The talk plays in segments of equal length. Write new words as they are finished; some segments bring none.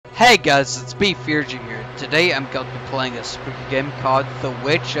Hey guys, it's me, Fearagen here. Today I'm going to be playing a spooky game called The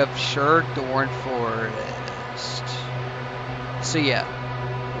Witch of Sherdorne Forest. So yeah,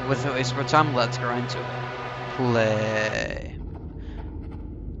 without wasting more time, let's get right into it. Play.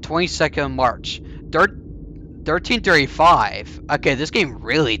 22nd March. 1335. Okay, this game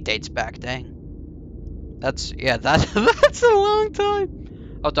really dates back, dang. That's a long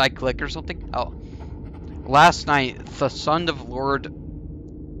time. Oh, did I click or something? Oh. Last night, the son of Lord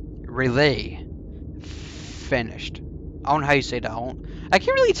Relay finished. I don't know how you say that. I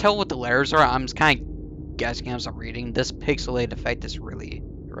can't really tell what the letters are. I'm just kind of guessing as I'm reading. This pixelated effect is really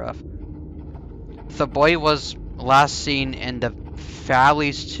rough. The boy was last seen in the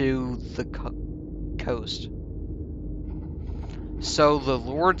valleys to the coast. So the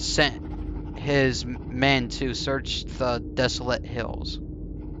Lord sent his men to search the desolate hills.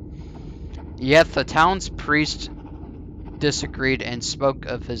 Yet the town's priest disagreed and spoke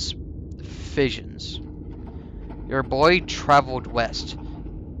of his visions. Your boy traveled west,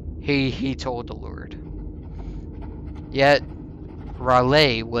 he told the Lord. Yet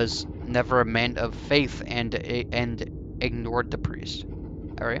Raleigh was never a man of faith and ignored the priest.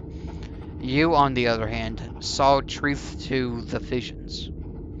 Alright. You, on the other hand, saw truth to the visions.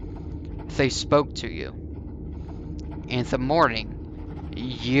 They spoke to you. In the morning,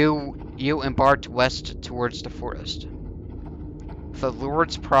 you embarked west towards the forest. The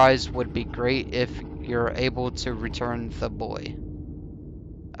Lord's prize would be great if you're able to return the boy.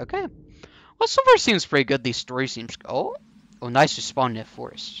 Okay. Well, so far seems pretty good. These stories seems... Oh, nice to spawn in the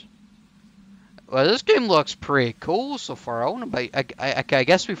forest. Well, this game looks pretty cool so far. I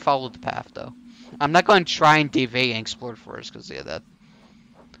guess we followed the path, though. I'm not going to try and deviate and explore the forest, because, yeah,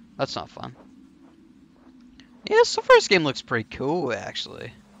 that's not fun. Yeah, so far this game looks pretty cool,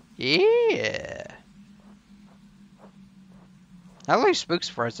 actually. Yeah. I like spooks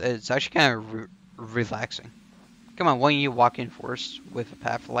for us. It's actually kind of relaxing. Come on, when you walk in forest with a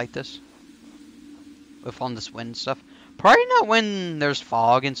path like this, with all this wind and stuff. Probably not when there's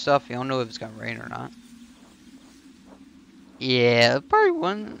fog and stuff. You don't know if it's gonna rain or not. Yeah, probably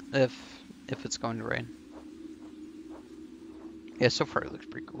won't if it's going to rain. Yeah, so far it looks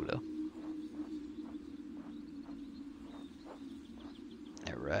pretty cool though.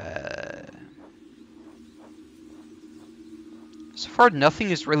 Alright. So far,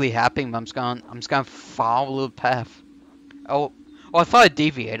 nothing is really happening, but I'm just gonna follow the path. Oh, I thought I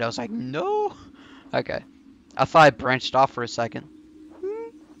deviated. I was like, no. Okay, I thought I branched off for a second.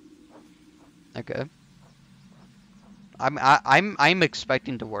 Okay. I'm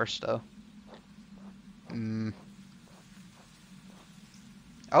expecting the worst though.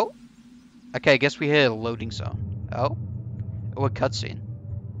 Oh. Okay, I guess we hit a loading zone. Oh. What cutscene?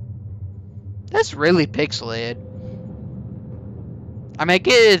 That's really pixelated. I mean, I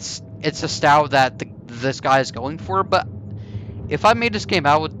get it's a style that this guy is going for, but if I made this game,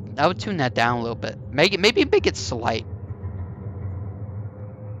 I would tune that down a little bit. Maybe make it slight.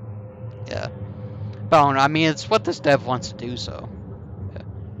 Yeah, but I don't know. I mean, it's what this dev wants to do, so. Yeah.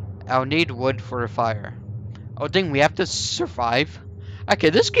 I'll need wood for a fire. Oh dang, we have to survive.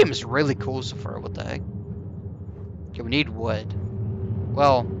 Okay, this game is really cool so far. What the heck? Okay, we need wood.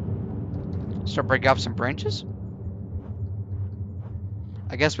 Well, start breaking off some branches.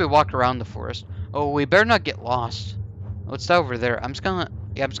 I guess we walk around the forest. Oh, we better not get lost. What's that over there? I'm just gonna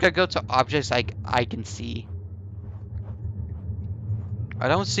go to objects I can see. I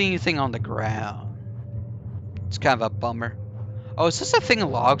don't see anything on the ground. It's kind of a bummer. Oh, is this a thing of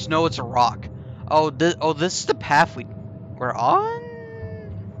logs? No, it's a rock. Oh, this is the path we're on.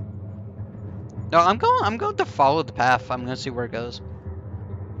 No, I'm going to follow the path. I'm gonna see where it goes.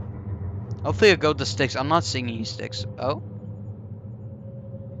 Hopefully, it'll go to sticks. I'm not seeing any sticks. Oh.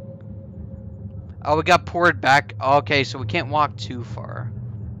 Oh, we got poured back. Okay, so we can't walk too far.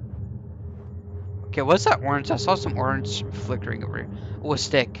 Okay, what's that orange? I saw some orange flickering over here. Oh, a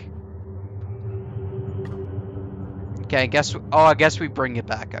stick. Okay, I guess we bring it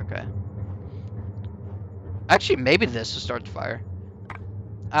back. Okay. Actually, maybe this will start the fire.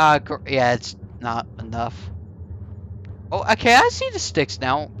 Yeah, it's not enough. Oh, okay, I see the sticks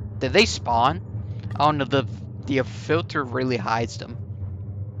now. Did they spawn? Oh no, the filter really hides them.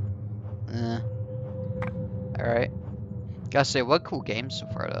 Alright. Gotta say, what cool game so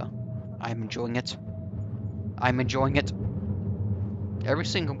far, though. I'm enjoying it. I'm enjoying it. Every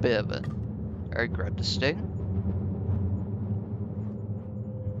single bit of it. Alright, grab the stick.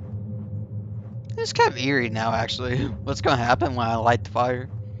 It's kind of eerie now, actually. What's gonna happen when I light the fire?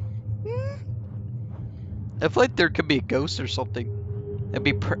 I feel like there could be a ghost or something.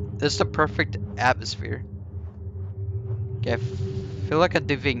 It's the perfect atmosphere. Okay, feel like I'm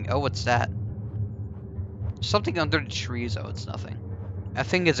thinking, oh, what's that? Something under the trees. Oh, it's nothing. I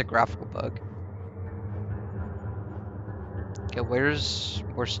think it's a graphical bug. Okay, where's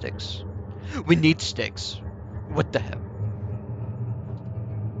more sticks? We need sticks. What the hell?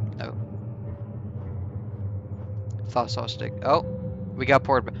 Oh. Thought I saw a stick. Oh, we got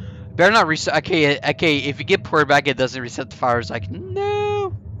poured back. Better not reset. Okay, if you get poured back, it doesn't reset the fire. It's like,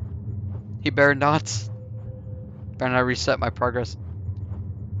 no. He better not. Better not reset my progress.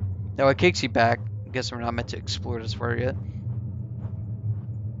 No, it kicks you back. I guess we're not meant to explore this far yet.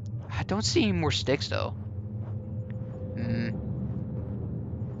 I don't see any more sticks, though.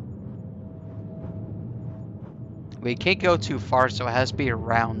 We can't go too far, so it has to be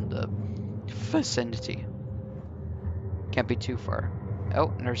around the vicinity. Can't be too far.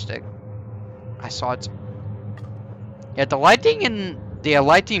 Oh, another stick. I saw it. Yeah, the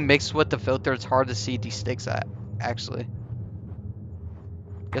lighting mixed with the filter, it's hard to see these sticks at, actually.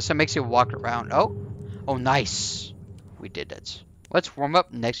 Guess that makes you walk around. Oh, nice. We did it. Let's warm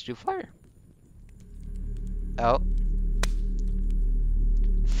up next to fire. Oh.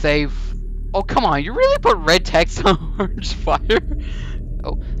 Save. Oh, come on. You really put red text on orange fire?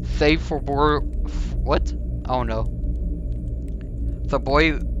 Oh, save for more. What? Oh, no. The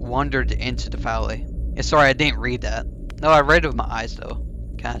boy wandered into the valley. Sorry, I didn't read that. No, I read it with my eyes, though.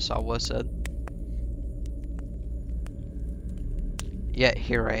 Kind of saw what it said. Yet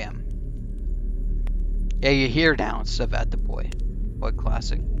here I am. Yeah, you're here now instead of at the boy. What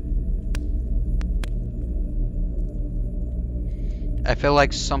classic. I feel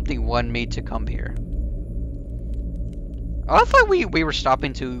like something wanted me to come here. Oh, I thought we were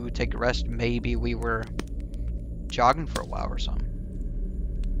stopping to take a rest. Maybe we were jogging for a while or something.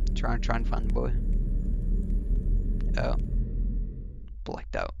 Trying to find the boy. Oh.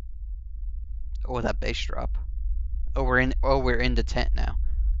 Blacked out. Oh, that bass drop. Oh, we're in the tent now.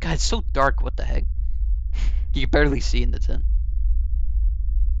 God, it's so dark. What the heck? You can barely see in the tent.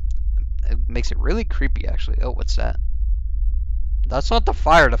 It makes it really creepy, actually. Oh, what's that? That's not the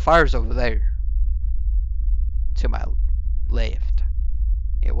fire. The fire's over there. To my left.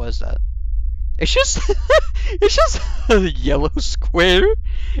 It was that. It's just it's just a yellow square.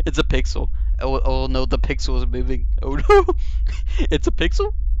 It's a pixel. Oh no, the pixel is moving. Oh no. It's a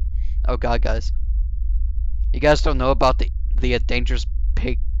pixel? Oh god, guys. You guys don't know about the dangerous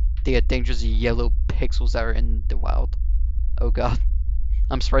yellow pixels that are in the wild. Oh god.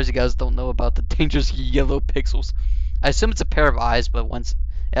 I'm surprised you guys don't know about the dangerous yellow pixels. I assume it's a pair of eyes, but once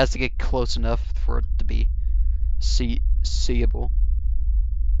it has to get close enough for it to be seeable.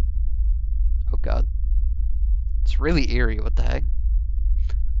 Oh god. It's really eerie, what the heck?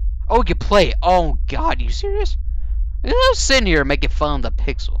 Oh, you can play. Oh god, you serious? I was sitting here making fun of the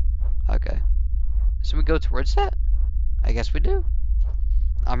pixel. Okay. So we go towards that? I guess we do.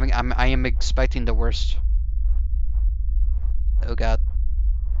 I am expecting the worst. Oh god.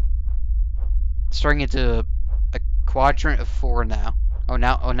 It's turning into a quadrant of 4 now. Oh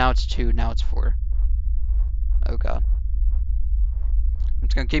now it's 2, now it's 4. Oh god. I'm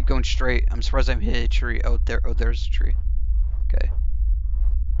just gonna keep going straight. I'm surprised I hit a tree. Oh there's a tree. Okay.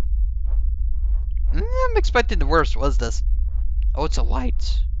 I'm expecting the worst. What is this? Oh, it's a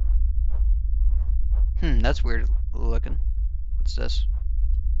light. That's weird looking. What's this?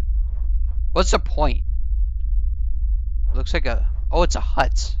 What's the point? Looks like a... Oh, it's a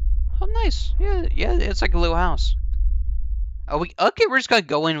hut. Oh, nice. Yeah, it's like a little house. Oh, okay, we're just gonna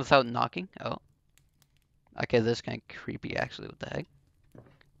go in without knocking. Oh. Okay, this is kind of creepy, actually. What the heck?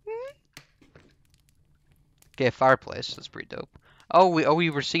 Okay, a fireplace. That's pretty dope. Oh, we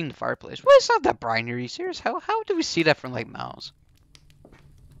were seeing the fireplace. Well, it's not that bright here. Are you serious? How do we see that from, like, miles?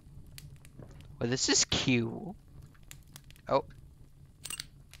 Well, this is cute. Oh.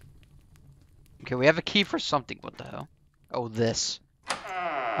 Okay, we have a key for something. What the hell? Oh, this.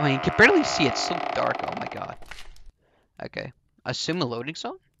 I mean, you can barely see it. It's so dark. Oh, my God. Okay. Assume a loading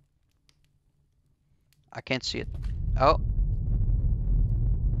zone? I can't see it. Oh.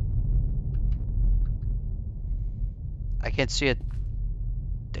 I can't see a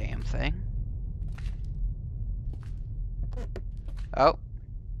damn thing. Oh.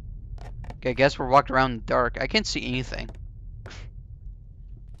 Okay, I guess we're walking around in the dark. I can't see anything.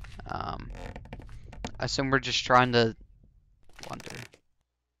 I assume we're just trying to wonder.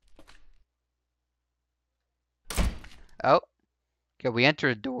 Oh. Okay, we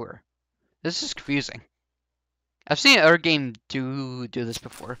entered a door. This is confusing. I've seen other game do this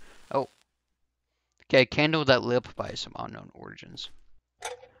before. Oh. Okay, a candle that lit up by some unknown origins.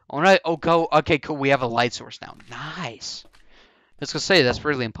 Oh, no. Oh, go. Okay, cool. We have a light source now. Nice. I was gonna say, that's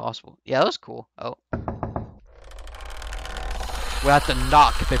really impossible. Yeah, that was cool. Oh. We have to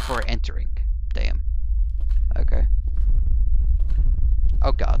knock before entering. Damn. Okay.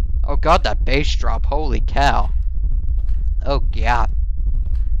 Oh god. Oh god, that bass drop. Holy cow. Oh yeah.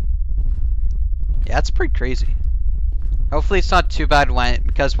 Yeah, that's pretty crazy. Hopefully it's not too bad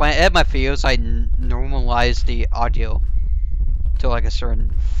because when I edit my videos, I normalize the audio to like a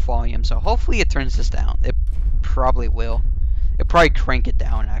certain volume. So hopefully it turns this down. It probably will. It'll probably crank it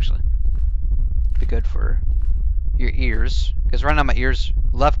down actually. Be good for your ears. Because right now my ears,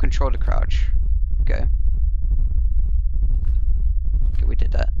 left control to crouch. Okay. Okay, we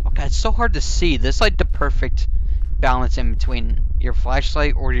did that. Okay, it's so hard to see. This is like the perfect balance in between your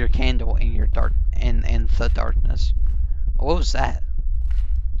flashlight or your candle and your dark and the darkness. What was that?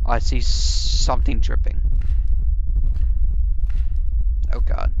 Oh, I see something dripping. Oh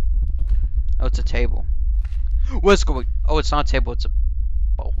god. Oh, it's a table. What's going? Oh, it's not a table. It's a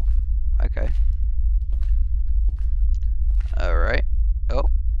bowl. Okay. All right. Oh.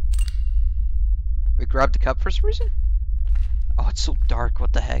 We grabbed the cup for some reason. Oh, it's so dark.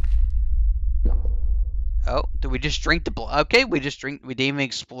 What the heck? Oh, did we just drink the blood? Okay, we just drink. We didn't even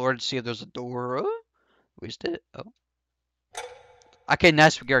explore to see if there's a door. Oh, we just did it. Oh. Okay,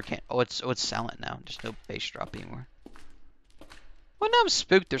 nice. We can't. Oh, it's silent now. There's no bass drop anymore. Well, now I'm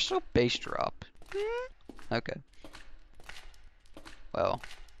spooked. There's no bass drop. Okay. Well.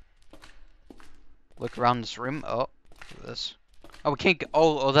 Look around this room. Oh, look at this. Oh, we can't go.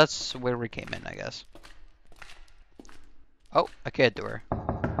 Oh, that's where we came in, I guess. Oh, okay, a door.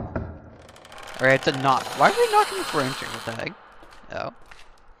 Alright, to knock. Why are we knocking before entering? What the heck? Oh.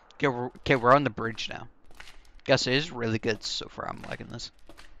 Okay, we're on the bridge now. Guess it is really good so far. I'm liking this.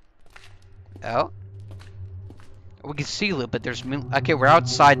 Oh. We can see a little bit. There's moon. Okay, we're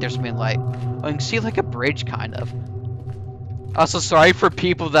outside. There's moonlight. Oh, you can see like a bridge, kind of. Also, sorry for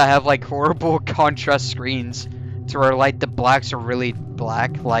people that have like horrible contrast screens, to where like the blacks are really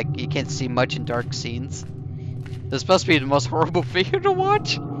black, like you can't see much in dark scenes. This is supposed to be the most horrible video to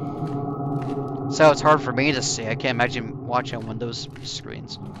watch, so it's hard for me to see. I can't imagine watching on Windows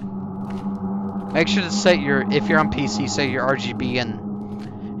screens. Make sure to set your, if you're on PC, set your RGB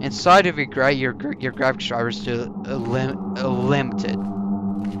and inside of your graphics drivers to limited.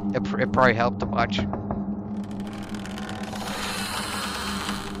 It probably helped to watch.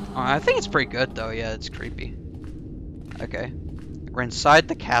 I think it's pretty good though. Yeah, it's creepy. Okay, we're inside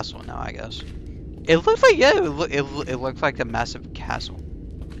the castle now, I guess. It looks like, yeah, it looked like a massive castle.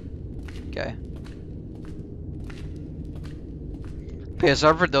 Okay. Because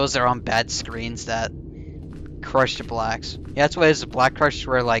for those that are on bad screens that crush the blacks. Yeah, that's what it is. The black crush,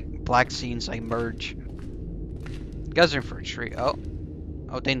 where like black scenes like merge. You guys are in for a treat. Oh,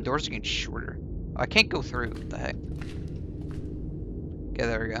 then the doors are getting shorter. Oh, I can't go through. What the heck? Okay,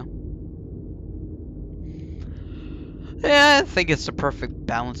 there we go. Yeah, I think it's the perfect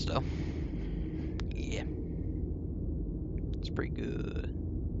balance though. Yeah. It's pretty good.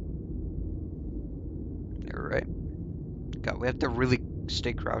 Alright. God, we have to really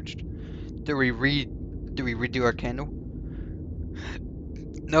stay crouched. Do we redo our candle?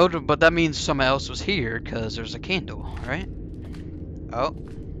 No, but that means someone else was here because there's a candle, right? Oh.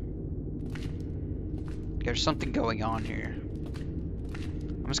 There's something going on here.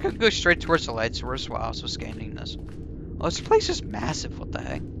 I'm just gonna go straight towards the lights while also scanning this. Oh, this place is massive. What the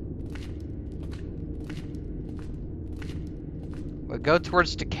heck? We'll go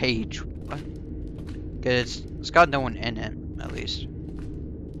towards the cage. What? Cause it's got no one in it, at least.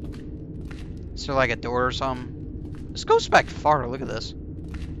 Is there like a door or something? This goes back far. Look at this.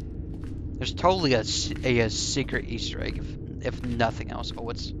 There's totally a secret Easter egg, if nothing else. Oh,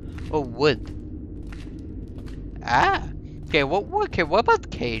 it's wood. Ah. Okay. Okay. What about the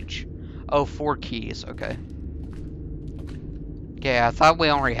cage? Oh, 4 keys. Okay. Okay. I thought we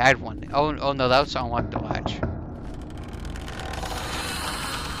already had one. Oh no, that was unlock the latch.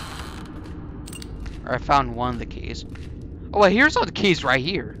 Or I found one of the keys. Oh, wait, here's all the keys right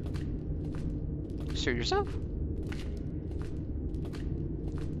here. Suit yourself.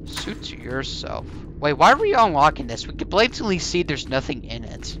 Suit yourself. Wait, why are we unlocking this? We can blatantly see there's nothing in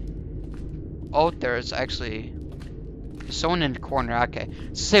it. Oh, there's actually someone in the corner. Okay.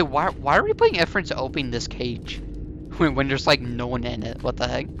 Say, why are we putting effort into opening this cage when there's like no one in it? What the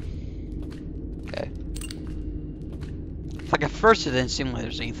heck? Okay. Like at first it didn't seem like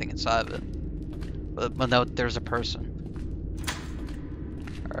there's anything inside of it. But no, there's a person.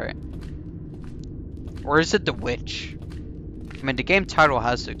 Alright. Or is it the witch? I mean, the game title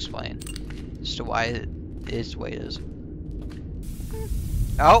has to explain as to why it is the way it is.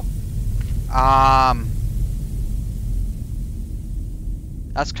 Oh!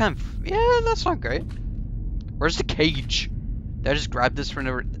 That's kind of... yeah, that's not great. Where's the cage? Did I just grab this for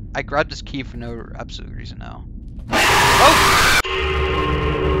no? I grabbed this key for no absolute reason now. Oh!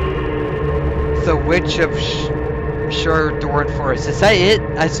 The Witch of Sherdorne Forest. Is that it?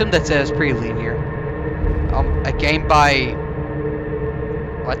 I assume that's it. It's pretty linear. A game by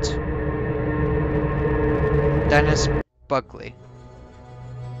what? Dennis Buckley.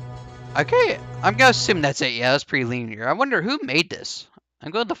 Okay, I'm gonna assume that's it. Yeah, that's pretty linear. I wonder who made this.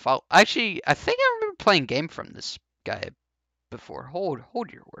 I'm going to follow. Actually, I think I remember playing a game from this guy before.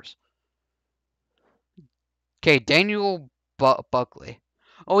 Hold your horse. Okay, Daniel Buckley.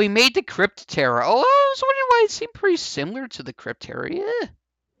 Oh, he made the Crypt Terror. Oh, I was wondering why it seemed pretty similar to the Crypt Terror. Yeah.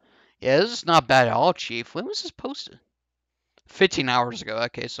 Yeah, this is not bad at all, Chief. When was this posted? 15 hours ago.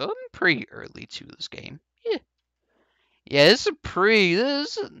 Okay, so I'm pretty early to this game. Yeah. Yeah, this is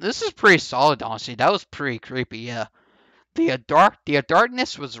pretty solid, honestly. That was pretty creepy, yeah. The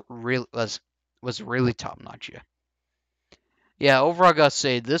darkness was really top notch, yeah. Yeah, overall I gotta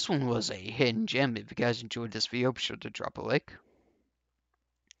say this one was a hidden gem. If you guys enjoyed this video, be sure to drop a like.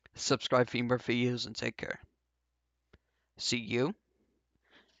 Subscribe for more videos and take care. See you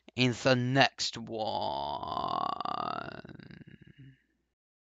in the next one.